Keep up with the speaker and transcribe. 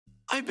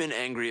I've been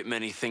angry at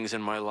many things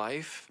in my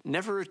life,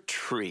 never a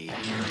tree.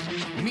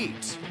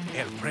 Meet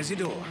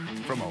Elpresador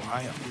from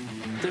Ohio.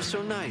 They're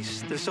so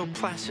nice, they're so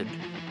placid.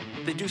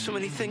 They do so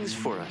many things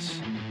for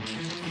us.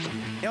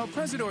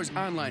 Elpresador's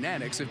online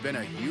annex have been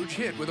a huge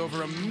hit with over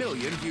 1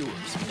 million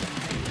viewers.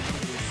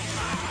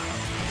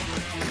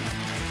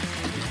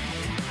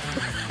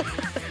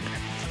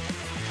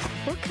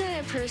 What kind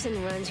of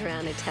person runs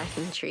around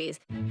attacking trees?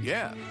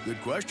 Yeah, good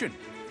question.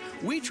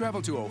 We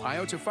traveled to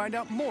Ohio to find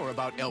out more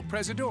about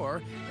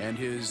Elpresador and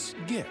his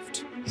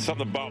gift.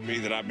 Something about me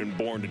that I've been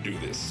born to do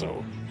this,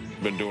 so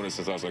I've been doing it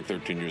since I was like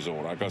 13 years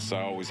old. I guess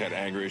I always had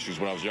anger issues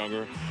when I was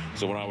younger,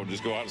 so when I would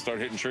just go out and start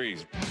hitting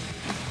trees.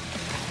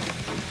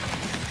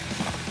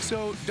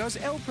 So, does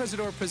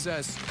Elpresador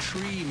possess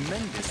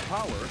tremendous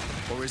power,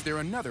 or is there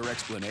another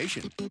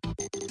explanation?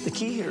 The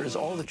key here is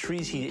all the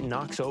trees he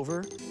knocks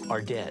over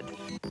are dead.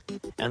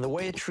 And the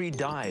way a tree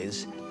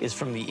dies is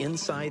from the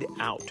inside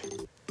out.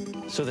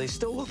 So they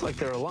still look like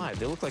they're alive.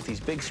 They look like these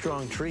big,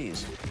 strong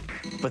trees.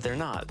 But they're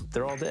not.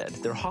 They're all dead.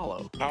 They're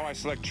hollow. How I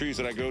select trees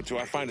that I go to,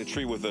 I find a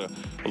tree with a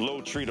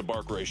low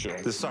tree-to-bark ratio.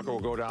 This sucker will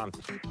go down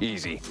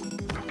easy.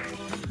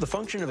 The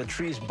function of a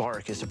tree's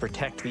bark is to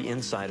protect the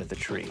inside of the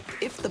tree.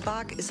 If the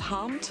bark is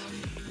harmed,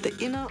 the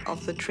inner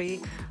of the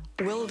tree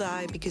will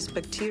die because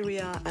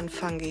bacteria and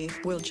fungi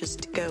will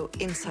just go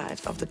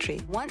inside of the tree.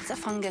 Once a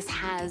fungus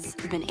has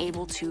been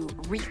able to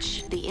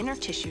reach the inner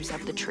tissues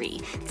of the tree,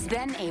 it's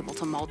then able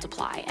to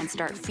multiply and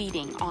start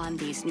feeding on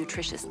these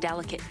nutritious,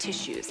 delicate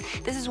tissues.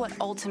 This is what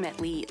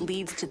ultimately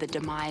leads to the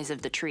demise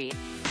of the tree.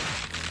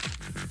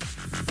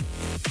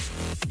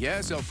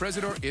 Yes,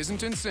 Elpresador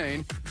isn't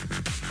insane.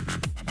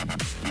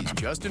 He's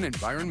just an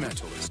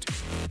environmentalist.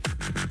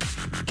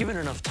 Given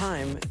enough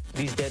time,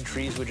 these dead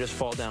trees would just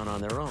fall down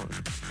on their own.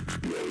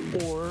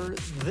 Or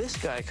this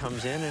guy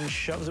comes in and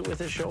shoves it with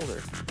his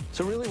shoulder.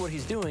 So really what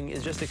he's doing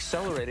is just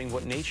accelerating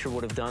what nature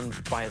would have done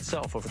by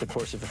itself over the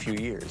course of a few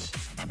years.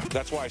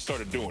 That's why I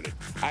started doing it.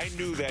 I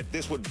knew that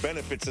this would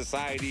benefit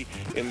society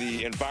and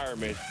the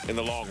environment in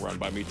the long run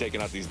by me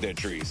taking out these dead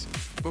trees.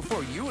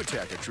 Before you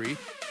attack a tree,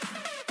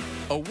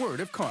 a word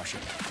of caution.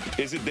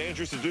 Is it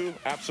dangerous to do?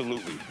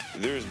 Absolutely.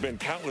 There's been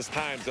countless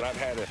times that I've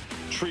had a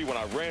tree, when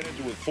I ran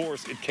into it with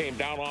force, it came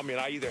down on me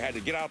and I either had to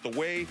get out the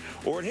way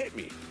or it hit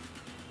me.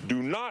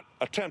 Do not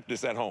attempt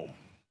this at home.